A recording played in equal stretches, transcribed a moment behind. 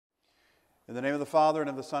In the name of the Father, and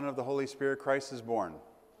of the Son, and of the Holy Spirit, Christ is born.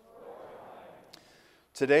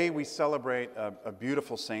 Today we celebrate a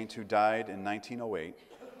beautiful saint who died in 1908.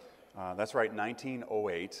 That's right,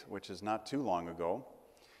 1908, which is not too long ago.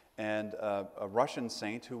 And a Russian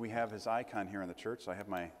saint who we have his icon here in the church. So I have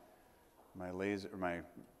my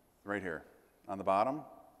right here on the bottom.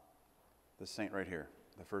 The saint right here,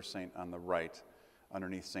 the first saint on the right,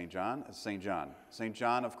 underneath St. John, is St.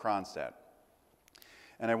 John of Kronstadt.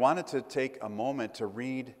 And I wanted to take a moment to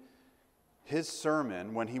read his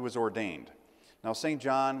sermon when he was ordained. Now, St.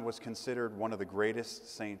 John was considered one of the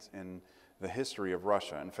greatest saints in the history of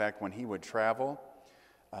Russia. In fact, when he would travel,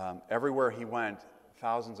 everywhere he went,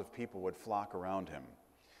 thousands of people would flock around him,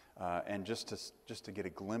 and just to get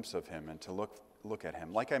a glimpse of him and to look at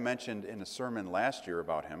him. Like I mentioned in a sermon last year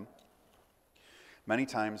about him, many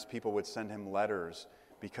times people would send him letters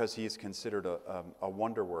because he is considered a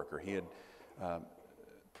wonder worker. He had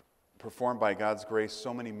performed by God's grace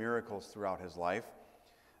so many miracles throughout his life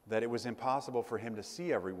that it was impossible for him to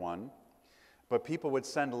see everyone. But people would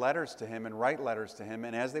send letters to him and write letters to him,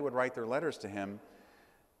 and as they would write their letters to him,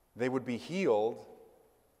 they would be healed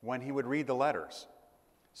when he would read the letters.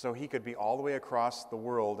 So he could be all the way across the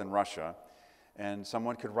world in Russia, and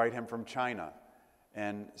someone could write him from China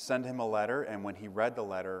and send him a letter, and when he read the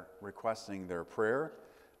letter requesting their prayer,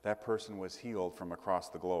 that person was healed from across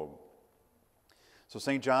the globe. So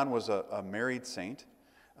St. John was a married saint.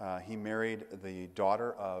 He married the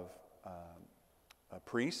daughter of a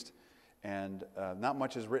priest, and not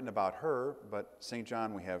much is written about her, but St.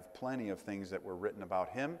 John, we have plenty of things that were written about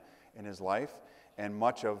him in his life, and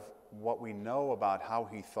much of what we know about how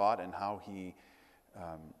he thought and how he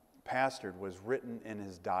pastored was written in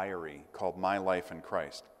his diary called My Life in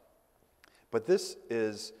Christ. But this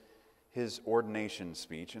is his ordination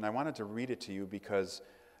speech, and I wanted to read it to you because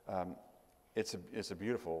it's a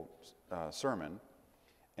beautiful sermon,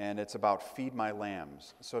 and it's about feed my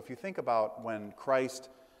lambs. So if you think about when Christ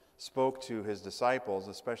spoke to his disciples,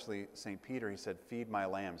 especially St. Peter, he said, feed my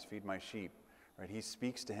lambs, feed my sheep. Right? He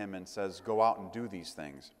speaks to him and says, go out and do these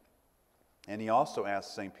things. And he also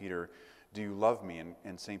asks St. Peter, do you love me?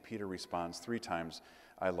 And St. Peter responds 3 times,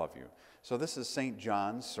 I love you. So this is St.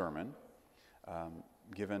 John's sermon,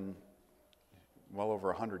 given well over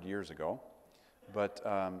 100 years ago, but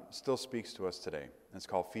still speaks to us today. It's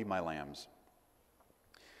called Feed My Lambs.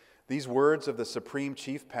 These words of the Supreme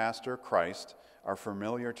Chief Pastor, Christ, are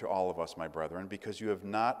familiar to all of us, my brethren, because you have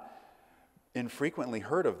not infrequently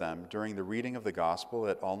heard of them during the reading of the gospel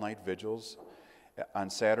at all-night vigils on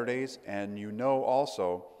Saturdays, and you know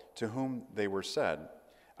also to whom they were said.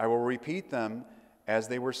 I will repeat them as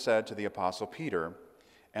they were said to the Apostle Peter,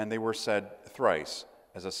 and they were said thrice,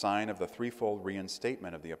 as a sign of the threefold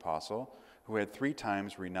reinstatement of the Apostle, who had 3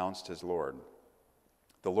 times renounced his Lord.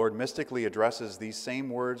 The Lord mystically addresses these same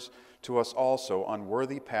words to us also,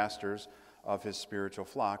 unworthy pastors of his spiritual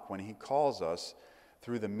flock, when he calls us,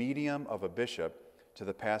 through the medium of a bishop, to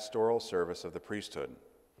the pastoral service of the priesthood.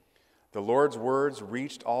 The Lord's words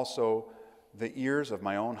reached also the ears of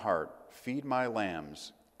my own heart. Feed my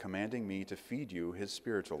lambs, commanding me to feed you, his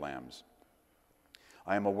spiritual lambs.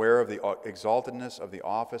 I am aware of the exaltedness of the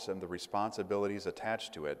office and the responsibilities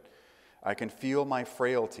attached to it. I can feel my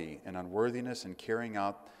frailty and unworthiness in carrying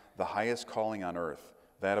out the highest calling on earth,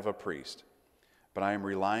 that of a priest. But I am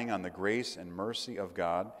relying on the grace and mercy of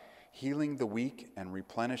God, healing the weak and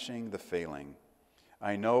replenishing the failing.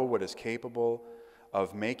 I know what is capable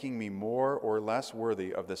of making me more or less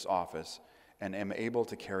worthy of this office, and am able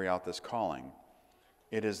to carry out this calling.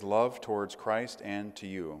 It is love towards Christ and to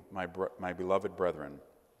you, my beloved brethren.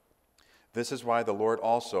 This is why the Lord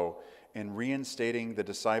also, in reinstating the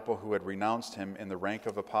disciple who had renounced him in the rank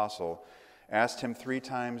of apostle, asked him 3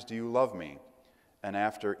 times, do you love me? And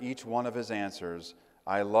after each one of his answers,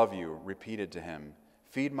 I love you, repeated to him,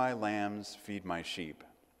 feed my lambs, feed my sheep.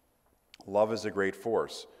 Love is a great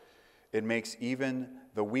force. It makes even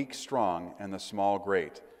the weak strong and the small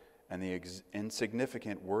great, and the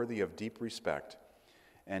insignificant worthy of deep respect.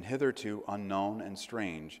 And hitherto unknown and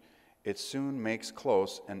strange, it soon makes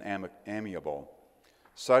close and amiable.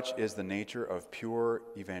 Such is the nature of pure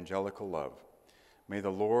evangelical love. May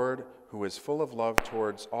the Lord, who is full of love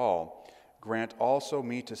towards all, grant also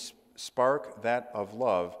me to spark that of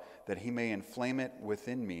love, that he may inflame it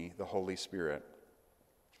within me, the Holy Spirit.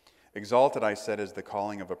 Exalted, I said, is the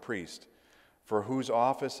calling of a priest. For whose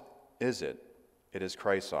office is it? It is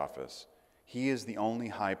Christ's office. He is the only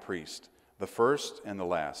high priest, the first and the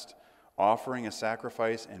last, offering a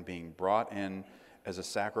sacrifice and being brought in as a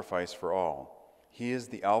sacrifice for all. He is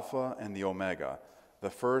the Alpha and the Omega, the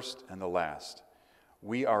first and the last.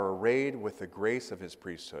 We are arrayed with the grace of his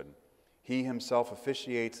priesthood. He himself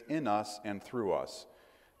officiates in us and through us.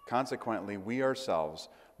 Consequently, we ourselves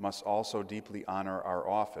must also deeply honor our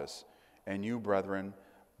office, and you, brethren,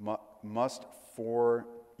 must, for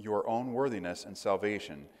your own worthiness and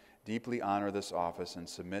salvation, deeply honor this office and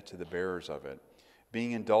submit to the bearers of it,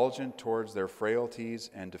 being indulgent towards their frailties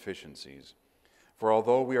and deficiencies. For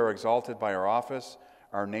although we are exalted by our office,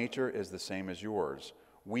 our nature is the same as yours,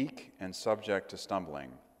 weak and subject to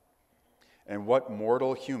stumbling. And what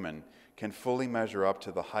mortal human can fully measure up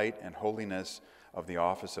to the height and holiness of the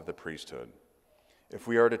office of the priesthood? If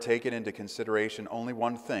we are to take it into consideration only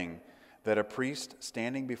one thing, that a priest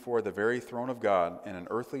standing before the very throne of God in an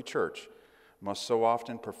earthly church must so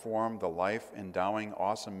often perform the life-endowing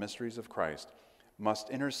awesome mysteries of Christ,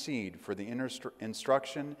 must intercede for the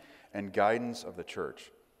instruction and guidance of the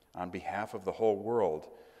church on behalf of the whole world,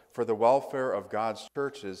 for the welfare of God's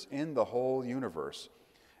churches in the whole universe,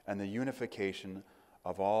 and the unification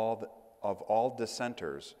of all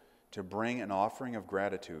dissenters, to bring an offering of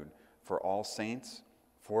gratitude for all saints,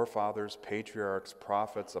 forefathers, patriarchs,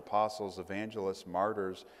 prophets, apostles, evangelists,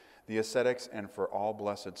 martyrs, the ascetics, and for all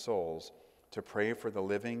blessed souls, to pray for the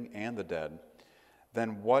living and the dead,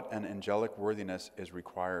 then what an angelic worthiness is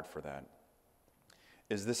required for that?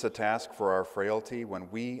 Is this a task for our frailty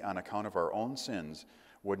when we, on account of our own sins,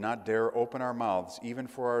 would not dare open our mouths even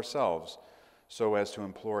for ourselves, so as to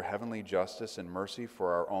implore heavenly justice and mercy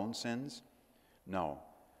for our own sins? No,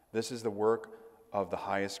 this is the work of the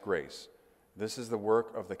highest grace. This is the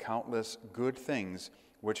work of the countless good things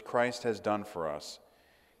which Christ has done for us.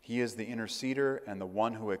 He is the interceder and the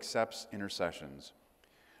one who accepts intercessions.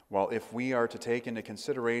 While if we are to take into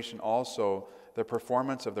consideration also the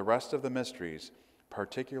performance of the rest of the mysteries,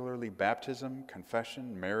 particularly baptism,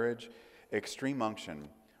 confession, marriage, extreme unction,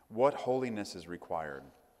 what holiness is required?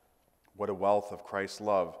 What a wealth of Christ's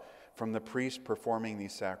love from the priest performing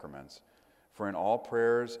these sacraments. For in all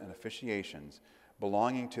prayers and officiations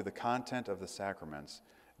belonging to the content of the sacraments,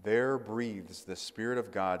 there breathes the Spirit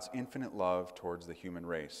of God's infinite love towards the human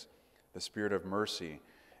race, the Spirit of mercy,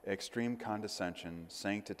 extreme condescension,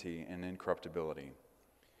 sanctity, and incorruptibility.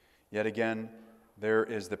 Yet again, there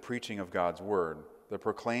is the preaching of God's word, the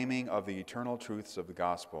proclaiming of the eternal truths of the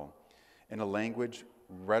gospel, in a language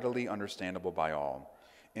readily understandable by all,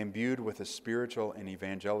 imbued with a spiritual and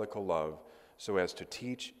evangelical love, so as to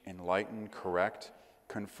teach, enlighten, correct,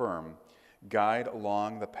 confirm, guide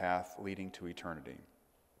along the path leading to eternity.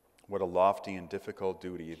 What a lofty and difficult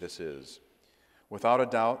duty this is. Without a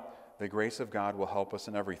doubt, the grace of God will help us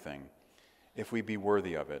in everything, if we be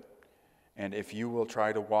worthy of it, and if you will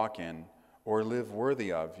try to walk in or live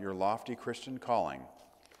worthy of your lofty Christian calling.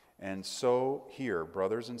 And so here,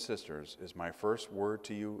 brothers and sisters, is my first word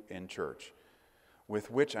to you in church, with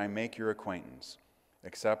which I make your acquaintance.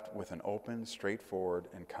 Accept with an open, straightforward,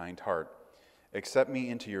 and kind heart. Accept me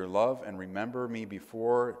into your love and remember me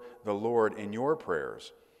before the Lord in your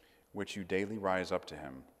prayers, which you daily rise up to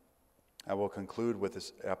him. I will conclude with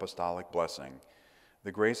this apostolic blessing.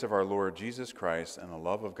 The grace of our Lord Jesus Christ and the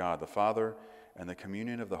love of God the Father and the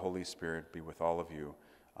communion of the Holy Spirit be with all of you.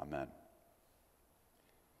 Amen.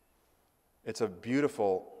 It's a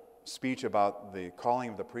beautiful speech about the calling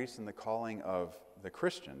of the priests and the calling of the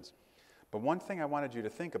Christians. But one thing I wanted you to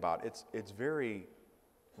think about, it's very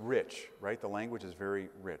rich, right? The language is very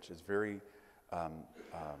rich. It's very,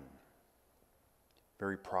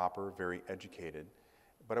 very proper, very educated.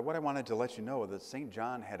 But what I wanted to let you know is that St.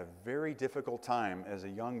 John had a very difficult time as a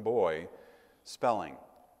young boy spelling,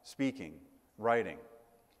 speaking, writing.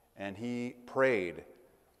 And he prayed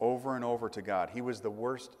over and over to God. He was the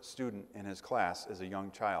worst student in his class as a young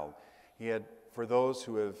child. He had, for those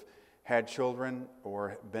who have had children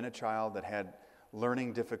or been a child that had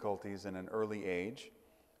learning difficulties in an early age,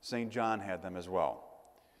 St. John had them as well.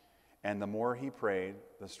 And the more he prayed,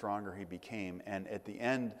 the stronger he became. And at the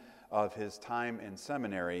end of his time in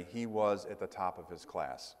seminary, he was at the top of his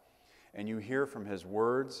class. And you hear from his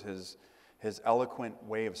words, his eloquent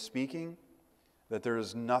way of speaking, that there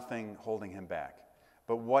is nothing holding him back.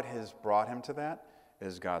 But what has brought him to that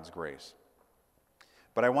is God's grace.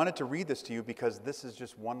 But I wanted to read this to you because this is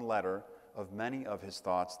just one letter of many of his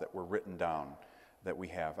thoughts that were written down that we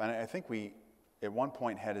have. And I think we, at one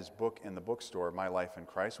point, had his book in the bookstore, My Life in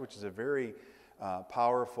Christ, which is a very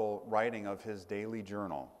powerful writing of his daily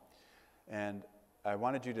journal. And I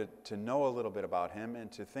wanted you to know a little bit about him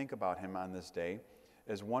and to think about him on this day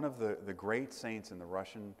as one of the great saints in the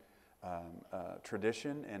Russian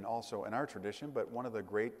tradition and also in our tradition, but one of the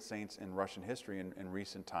great saints in Russian history in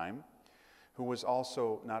recent time, who was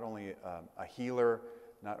also not only a healer,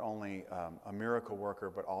 not only a miracle worker,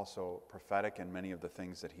 but also prophetic in many of the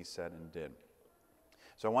things that he said and did.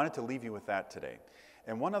 So I wanted to leave you with that today.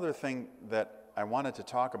 And one other thing that I wanted to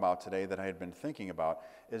talk about today that I had been thinking about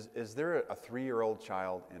is there a 3-year-old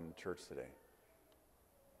child in church today?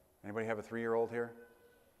 Anybody have a 3-year-old here?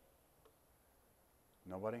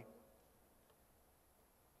 Nobody?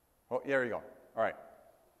 Oh, there you go. All right.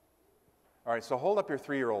 All right, so hold up your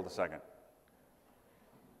 3-year-old a second.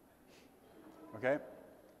 Okay?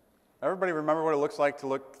 Everybody remember what it looks like to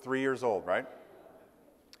look 3 years old, right?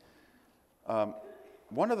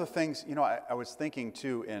 One of the things, I was thinking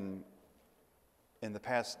too in the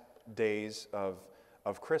past days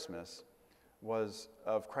of Christmas was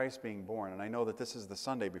of Christ being born. And I know that this is the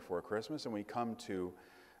Sunday before Christmas, and we come to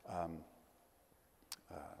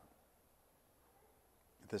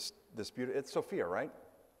this beautiful, it's Sophia, right?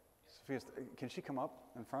 Sophia, can she come up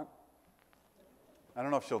in front? I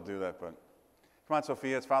don't know if she'll do that, but come on,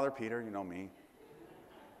 Sophia, it's Father Peter, you know me.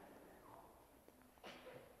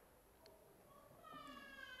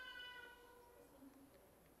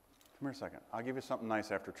 Come here a second. I'll give you something nice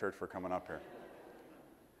after church for coming up here.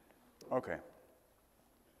 Okay.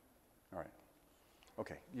 All right.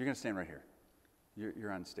 Okay, you're going to stand right here.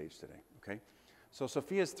 You're on stage today, okay? So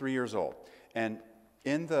Sophia's 3 years old, and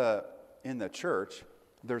in the church,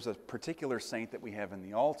 there's a particular saint that we have in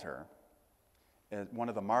the altar, one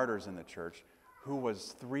of the martyrs in the church, who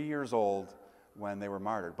was 3 years old when they were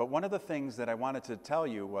martyred. But one of the things that I wanted to tell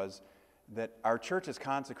you was that our church is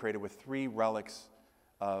consecrated with 3 relics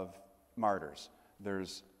of martyrs.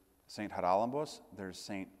 There's St. Haralambos, there's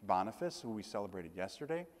St. Boniface, who we celebrated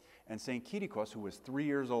yesterday, and St. Kyrikos, who was 3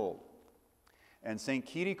 years old. And St.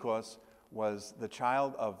 Kyrikos was the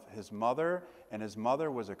child of his mother, and his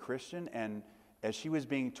mother was a Christian, and as she was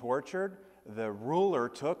being tortured, the ruler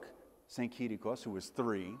took St. Kyrikos, who was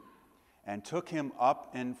 3, and took him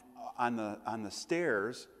up on the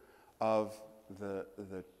stairs of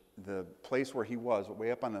the place where he was,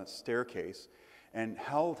 way up on a staircase, and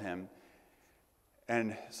held him.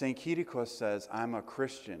 And St. Kyrikos says, "I'm a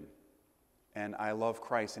Christian, and I love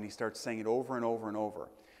Christ." And he starts saying it over and over and over.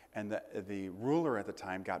 And the ruler at the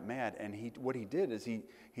time got mad, and what he did is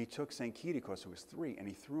he took St. Kyrikos, who was 3, and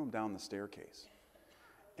he threw him down the staircase.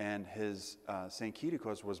 And St.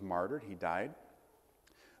 Kyrikos was martyred. He died.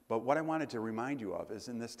 But what I wanted to remind you of is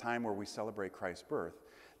in this time where we celebrate Christ's birth,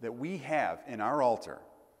 that we have in our altar,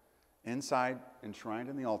 inside, enshrined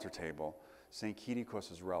in the altar table, St.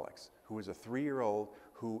 Kyrikos' relics, who was a 3-year-old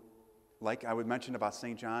who, like I would mention about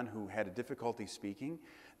St. John, who had a difficulty speaking,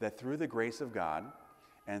 that through the grace of God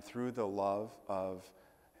and through the love of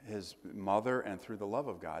his mother and through the love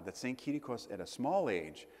of God, that St. Kyrikos at a small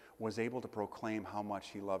age was able to proclaim how much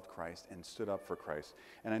he loved Christ and stood up for Christ.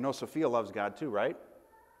 And I know Sophia loves God too, right?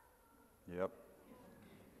 Yep.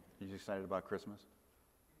 You excited about Christmas?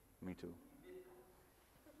 Me too.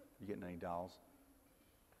 You getting any dolls?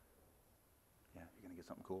 Yeah, you going to get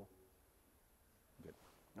something cool? Good.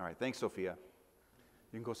 All right, thanks, Sophia.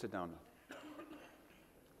 You can go sit down now.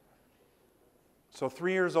 So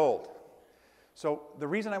 3 years old. So the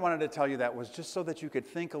reason I wanted to tell you that was just so that you could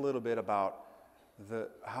think a little bit about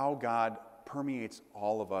how God permeates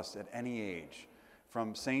all of us at any age.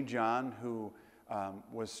 From St. John, who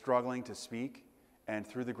was struggling to speak, and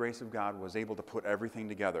through the grace of God was able to put everything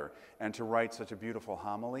together and to write such a beautiful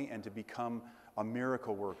homily and to become a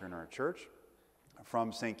miracle worker in our church.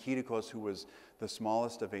 From St. Kyrikos, who was the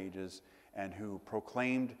smallest of ages and who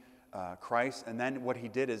proclaimed Christ. And then what he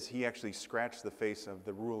did is he actually scratched the face of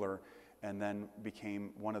the ruler and then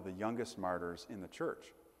became one of the youngest martyrs in the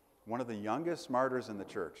church. One of the youngest martyrs in the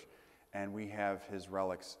church. And we have his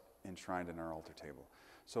relics enshrined in our altar table.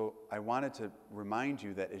 So I wanted to remind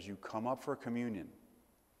you that as you come up for communion,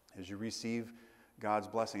 as you receive God's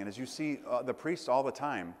blessing, and as you see the priest all the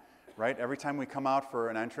time, right? Every time we come out for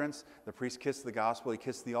an entrance, the priest kisses the gospel, he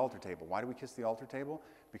kisses the altar table. Why do we kiss the altar table?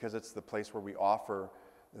 Because it's the place where we offer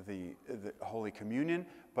the Holy Communion,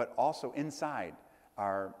 but also inside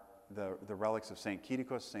are the relics of St.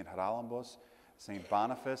 Kyrikos, St. Haralambos, St.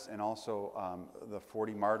 Boniface, and also the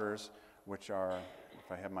 40 martyrs, which are,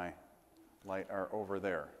 if I have my light, are over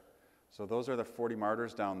there. So those are the 40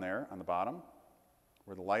 martyrs down there on the bottom,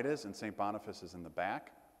 where the light is, and St. Boniface is in the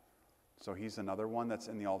back. So he's another one that's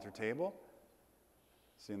in the altar table.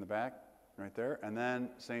 See in the back, right there? And then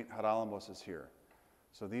St. Haralambos is here.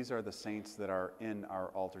 So these are the saints that are in our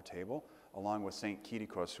altar table, along with St.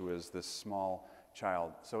 Kyrikos, who is this small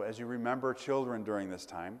child. So as you remember children during this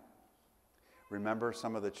time, remember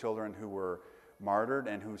some of the children who were martyred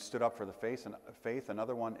and who stood up for the faith.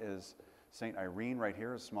 Another one is St. Irene right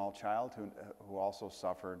here, a small child who also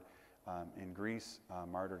suffered in Greece,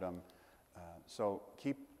 martyrdom. So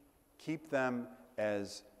keep them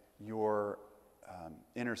as your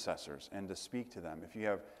intercessors and to speak to them. If you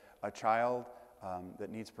have a child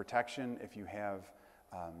that needs protection, if you have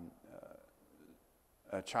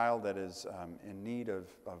a child that is in need of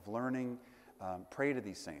learning, pray to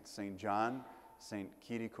these saints. St. John, St.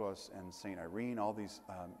 Kyrikos, and St. Irene, all these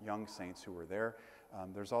young saints who were there.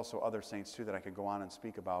 There's also other saints too that I could go on and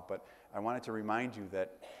speak about, but I wanted to remind you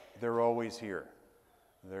that they're always here.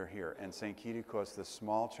 They're here. And St. Kyrikos, the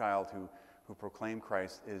small child who proclaimed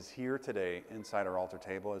Christ, is here today inside our altar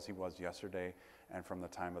table as he was yesterday and from the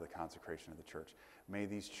time of the consecration of the church. May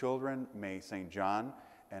these children, may St. John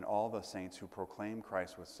and all the saints who proclaim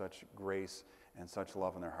Christ with such grace and such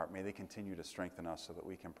love in their heart, may they continue to strengthen us so that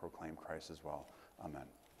we can proclaim Christ as well. Amen.